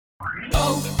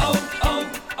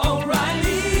O'Reilly.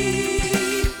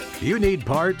 You need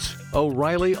parts?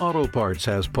 O'Reilly Auto Parts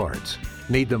has parts.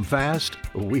 Need them fast?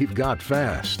 We've got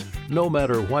fast. No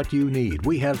matter what you need,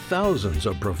 we have thousands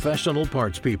of professional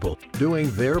parts people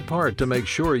doing their part to make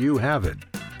sure you have it.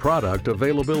 Product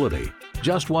availability.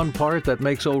 Just one part that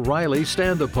makes O'Reilly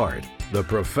stand apart. The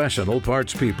professional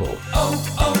parts people.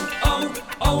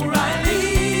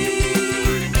 O'Reilly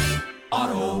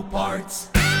Auto Parts.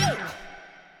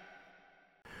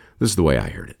 This is the way I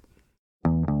heard it.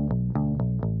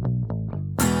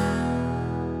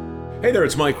 Hey there,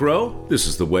 it's Mike Rowe. This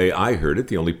is The Way I Heard It,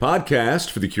 the only podcast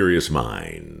for the curious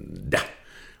mind.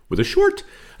 With a short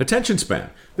attention span.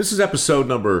 This is episode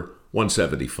number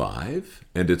 175,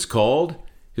 and it's called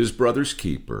His Brother's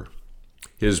Keeper.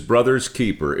 His Brother's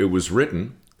Keeper. It was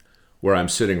written where I'm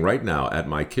sitting right now at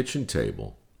my kitchen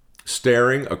table,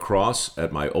 staring across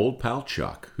at my old pal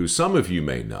Chuck, who some of you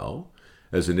may know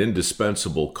as an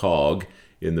indispensable cog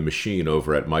in the machine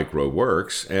over at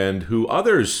MicroWorks, and who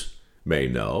others may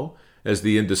know as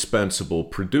the indispensable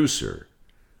producer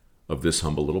of this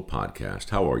humble little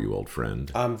podcast. How are you, old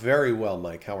friend? I'm very well,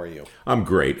 Mike. How are you? I'm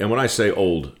great. And when I say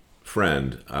old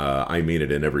friend, I mean it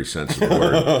in every sense of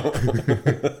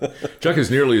the word. Chuck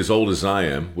is nearly as old as I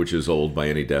am, which is old by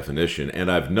any definition. And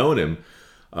I've known him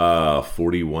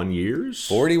 41 years?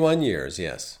 41 years,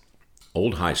 yes.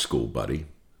 Old high school buddy.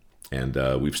 And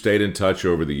we've stayed in touch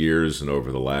over the years and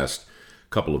over the last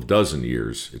couple of dozen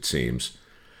years, it seems.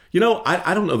 You know,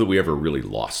 I don't know that we ever really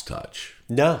lost touch.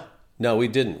 No, we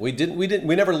didn't. We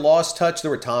never lost touch.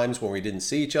 There were times when we didn't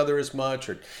see each other as much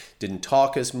or didn't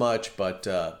talk as much, but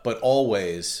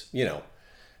always, you know,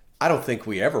 I don't think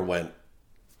we ever went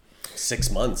 6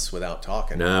 months without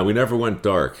talking. Nah, we never went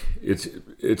dark.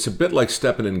 It's a bit like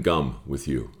stepping in gum with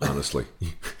you, honestly.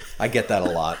 I get that a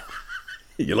lot.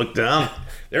 You look down,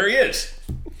 there he is.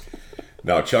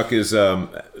 Now, Chuck has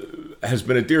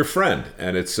been a dear friend,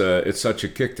 and it's such a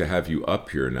kick to have you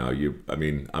up here now.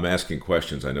 I'm asking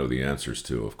questions I know the answers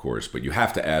to, of course, but you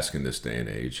have to ask in this day and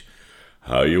age.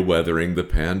 How are you weathering the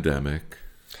pandemic?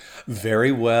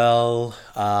 Very well.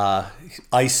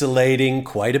 Isolating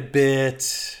quite a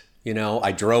bit. You know,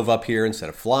 I drove up here instead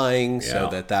of flying, so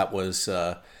that was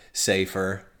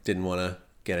safer. Didn't want to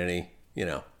get any,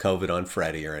 COVID on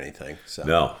Freddie or anything. So.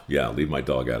 No, leave my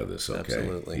dog out of this, okay?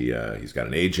 Absolutely. He's got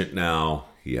an agent now.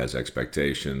 He has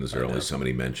expectations. There are only so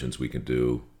many mentions we can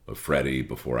do of Freddie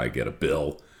before I get a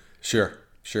bill. Sure.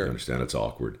 You understand it's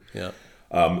awkward. Yeah.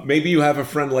 Maybe you have a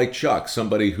friend like Chuck,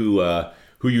 somebody who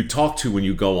you talk to when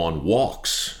you go on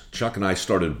walks. Chuck and I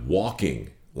started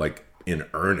walking like in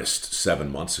earnest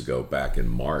 7 months ago, back in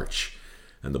March,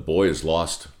 and the boy has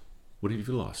lost. What have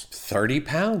you lost? 30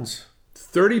 pounds.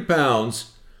 30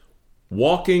 pounds,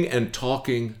 walking and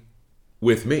talking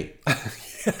with me.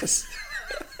 Yes.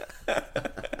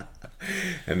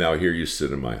 And now here you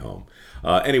sit in my home.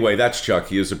 Anyway, that's Chuck.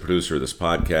 He is the producer of this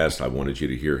podcast. I wanted you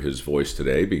to hear his voice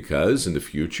today because in the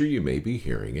future you may be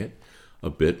hearing it a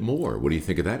bit more. What do you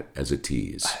think of that as a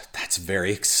tease? That's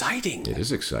very exciting. It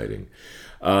is exciting.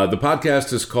 The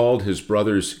podcast is called His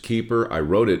Brother's Keeper. I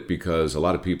wrote it because a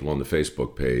lot of people on the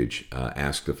Facebook page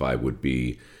asked if I would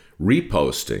be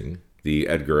reposting the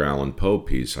Edgar Allan Poe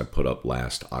piece I put up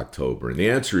last October. And the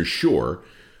answer is sure.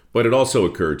 But it also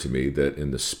occurred to me that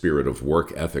in the spirit of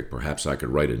work ethic, perhaps I could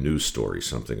write a news story,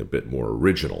 something a bit more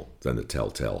original than The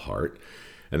Telltale Heart.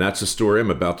 And that's a story I'm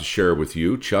about to share with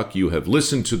you. Chuck, you have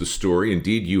listened to the story.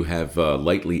 Indeed, you have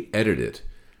lightly edited it,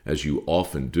 as you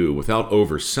often do, without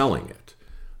overselling it.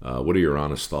 What are your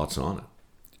honest thoughts on it?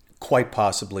 Quite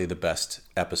possibly the best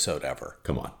episode ever.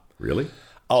 Come on. Really?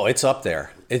 Oh, it's up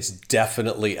there. It's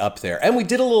definitely up there. And we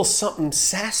did a little something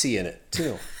sassy in it,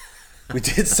 too. We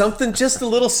did something just a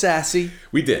little sassy.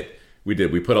 We did.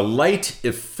 We put a light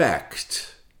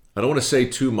effect. I don't want to say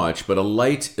too much, but a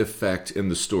light effect in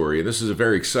the story. And this is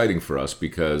very exciting for us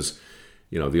because,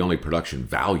 the only production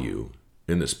value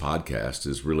in this podcast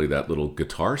is really that little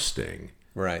guitar sting.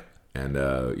 Right. And,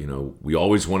 we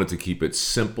always wanted to keep it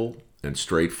simple and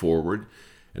straightforward.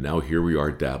 And now here we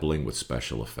are dabbling with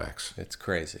special effects. It's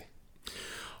crazy.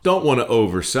 Don't want to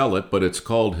oversell it, but it's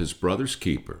called His Brother's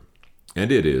Keeper.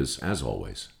 And it is, as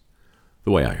always,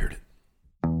 the way I heard it.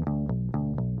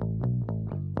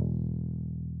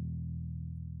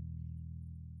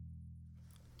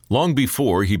 Long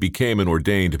before he became an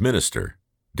ordained minister,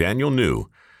 Daniel knew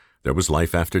there was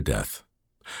life after death.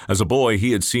 As a boy,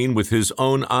 he had seen with his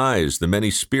own eyes the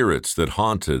many spirits that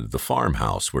haunted the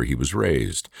farmhouse where he was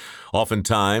raised,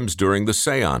 oftentimes during the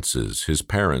seances his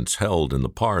parents held in the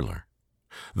parlor.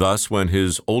 Thus, when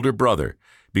his older brother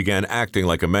began acting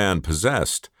like a man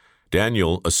possessed,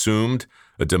 Daniel assumed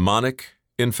a demonic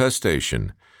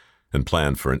infestation and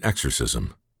planned for an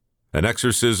exorcism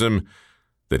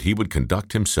that he would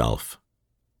conduct himself.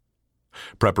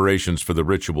 Preparations for the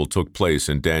ritual took place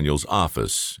in Daniel's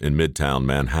office in Midtown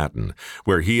Manhattan,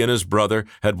 where he and his brother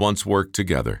had once worked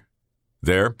together.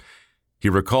 There, he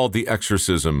recalled the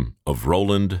exorcism of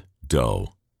Roland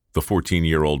Doe, the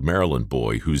 14-year-old Maryland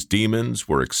boy whose demons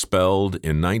were expelled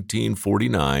in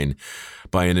 1949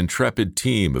 by an intrepid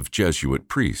team of Jesuit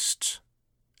priests.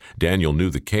 Daniel knew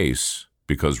the case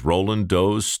because Roland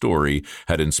Doe's story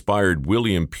had inspired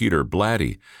William Peter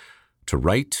Blatty to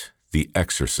write The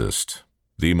Exorcist,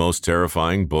 the most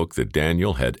terrifying book that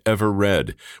Daniel had ever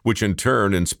read, which in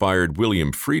turn inspired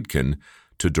William Friedkin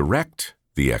to direct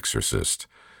The Exorcist,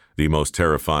 the most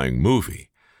terrifying movie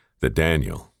that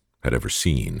Daniel had ever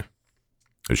seen.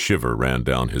 A shiver ran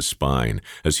down his spine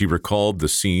as he recalled the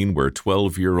scene where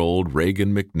 12-year-old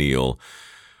Reagan McNeil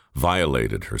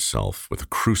violated herself with a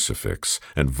crucifix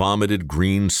and vomited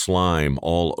green slime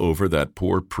all over that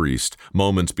poor priest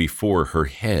moments before her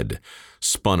head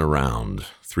spun around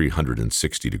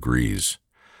 360 degrees.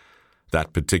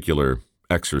 That particular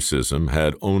exorcism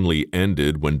had only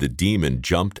ended when the demon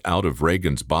jumped out of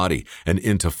Reagan's body and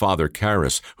into Father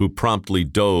Karras, who promptly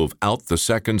dove out the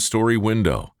second-story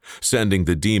window, sending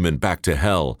the demon back to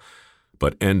hell,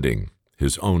 but ending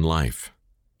his own life.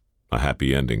 A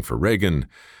happy ending for Reagan,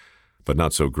 but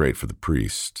not so great for the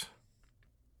priest.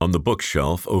 On the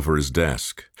bookshelf over his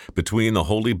desk, between the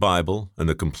Holy Bible and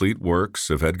the complete works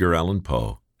of Edgar Allan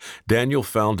Poe, Daniel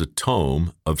found a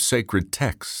tome of sacred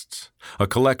texts, a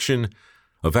collection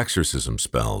of exorcism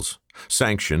spells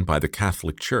sanctioned by the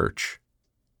Catholic Church.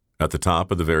 At the top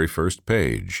of the very first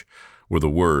page were the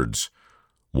words,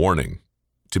 "Warning,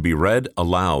 to be read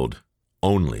aloud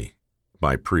only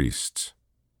by priests."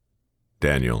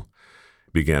 Daniel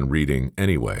began reading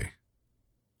anyway.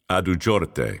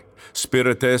 Adujorte,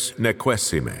 spirites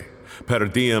nequessime, per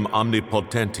diem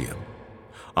omnipotentium.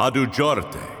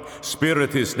 Adujorte,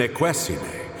 spiritus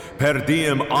nequessime, per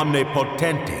diem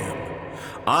omnipotentium.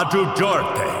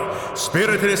 Adujorte,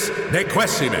 spiritus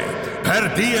nequessime,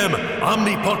 per diem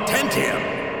omnipotentium.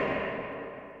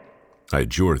 I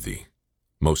adjure thee,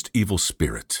 most evil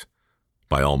spirit,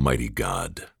 by Almighty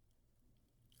God.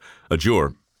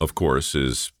 Adjure, of course,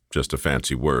 is just a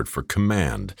fancy word for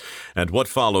command, and what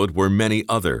followed were many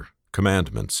other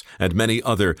commandments and many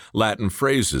other Latin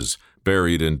phrases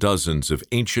buried in dozens of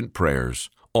ancient prayers,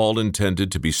 all intended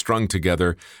to be strung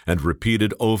together and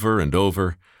repeated over and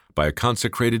over by a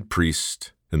consecrated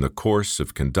priest in the course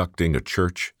of conducting a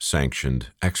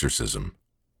church-sanctioned exorcism.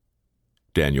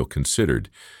 Daniel considered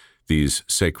these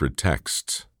sacred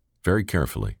texts very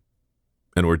carefully.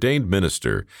 An ordained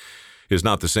minister is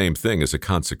not the same thing as a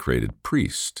consecrated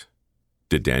priest.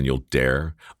 Did Daniel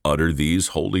dare utter these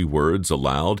holy words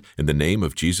aloud in the name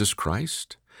of Jesus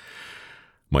Christ?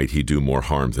 Might he do more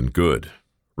harm than good,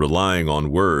 relying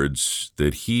on words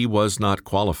that he was not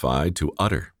qualified to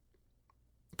utter?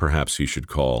 Perhaps he should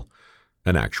call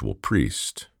an actual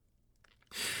priest.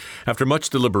 After much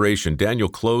deliberation, Daniel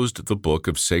closed the book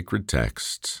of sacred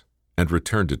texts and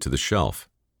returned it to the shelf.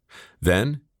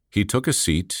 Then he took a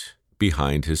seat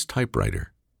behind his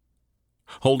typewriter.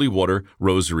 Holy water,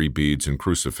 rosary beads, and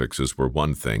crucifixes were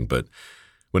one thing, but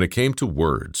when it came to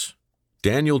words,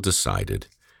 Daniel decided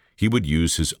he would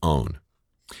use his own.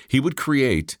 He would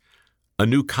create a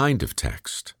new kind of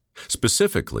text,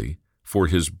 specifically for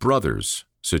his brother's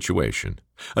situation,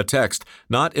 a text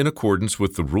not in accordance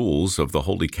with the rules of the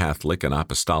Holy Catholic and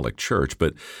Apostolic Church,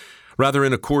 but rather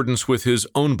in accordance with his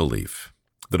own belief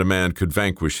that a man could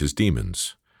vanquish his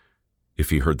demons if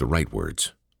he heard the right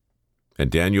words. And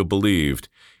Daniel believed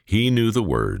he knew the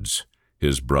words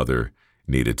his brother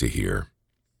needed to hear.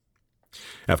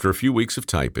 After a few weeks of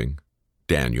typing,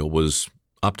 Daniel was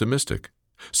optimistic.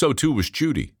 So too was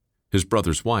Judy, his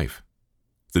brother's wife.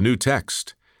 The new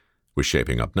text was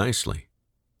shaping up nicely.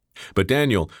 But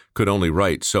Daniel could only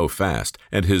write so fast,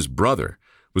 and his brother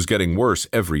was getting worse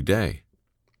every day.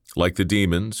 Like the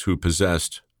demons who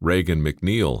possessed Reagan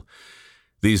McNeil,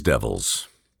 these devils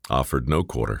offered no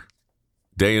quarter.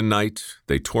 Day and night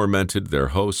they tormented their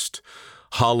host,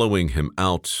 hollowing him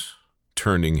out,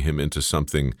 turning him into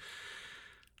something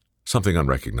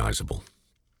unrecognizable.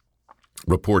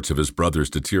 Reports of his brother's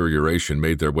deterioration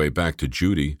made their way back to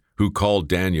Judy, who called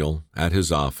Daniel at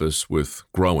his office with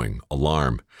growing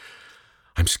alarm.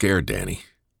 "I'm scared, Danny.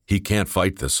 He can't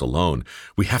fight this alone.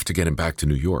 We have to get him back to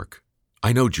New York."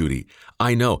 "I know, Judy.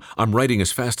 I know. I'm writing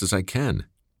as fast as I can.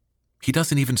 He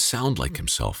doesn't even sound like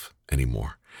himself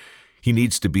anymore. He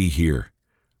needs to be here,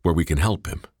 where we can help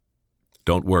him."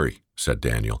 "Don't worry," said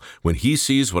Daniel. "When he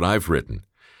sees what I've written,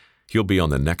 He'll be on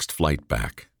the next flight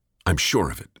back. I'm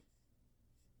sure of it.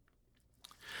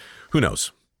 Who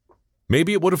knows?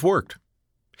 Maybe it would have worked.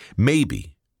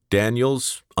 Maybe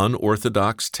Daniel's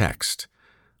unorthodox text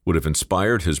would have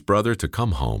inspired his brother to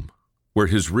come home, where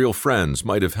his real friends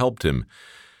might have helped him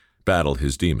battle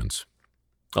his demons.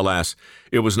 Alas,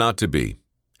 it was not to be.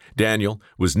 Daniel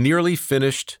was nearly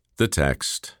finished the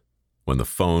text when the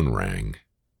phone rang.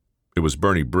 It was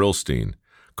Bernie Brillstein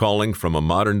calling from a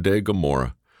modern-day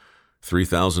Gomorrah,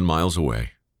 3,000 miles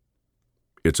away.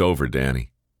 "It's over, Danny.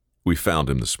 We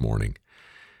found him this morning.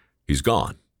 He's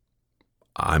gone.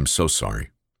 I'm so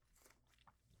sorry."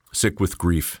 Sick with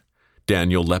grief,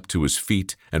 Daniel leapt to his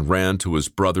feet and ran to his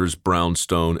brother's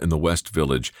brownstone in the West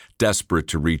Village, desperate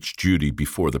to reach Judy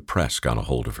before the press got a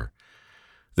hold of her.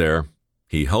 There,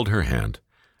 he held her hand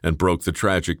and broke the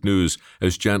tragic news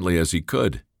as gently as he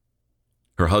could.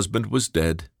 Her husband was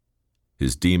dead.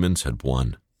 His demons had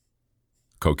won.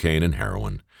 Cocaine and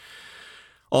heroin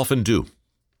often do.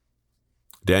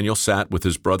 Daniel sat with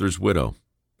his brother's widow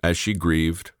as she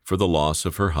grieved for the loss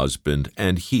of her husband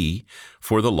and he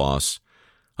for the loss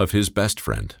of his best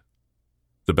friend,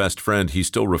 the best friend he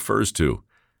still refers to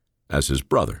as his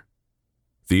brother,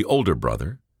 the older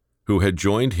brother who had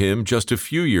joined him just a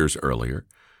few years earlier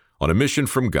on a mission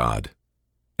from God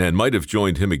and might have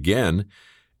joined him again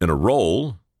in a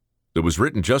role that was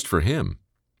written just for him,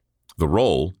 the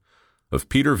role of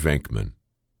Peter Venkman,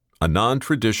 a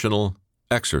non-traditional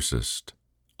exorcist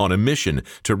on a mission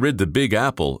to rid the Big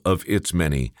Apple of its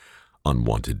many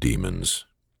unwanted demons.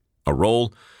 A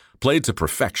role played to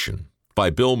perfection by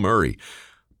Bill Murray,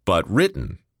 but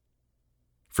written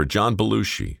for John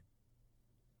Belushi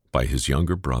by his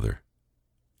younger brother.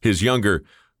 His younger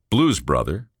blues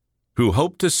brother, who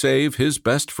hoped to save his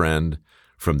best friend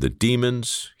from the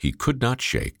demons he could not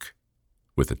shake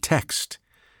with a text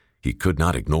he could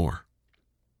not ignore.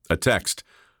 A text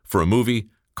for a movie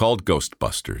called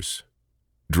Ghostbusters,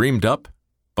 dreamed up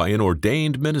by an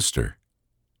ordained minister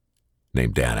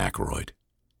named Dan Aykroyd.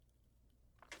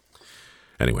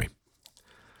 Anyway,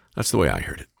 that's the way I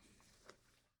heard it.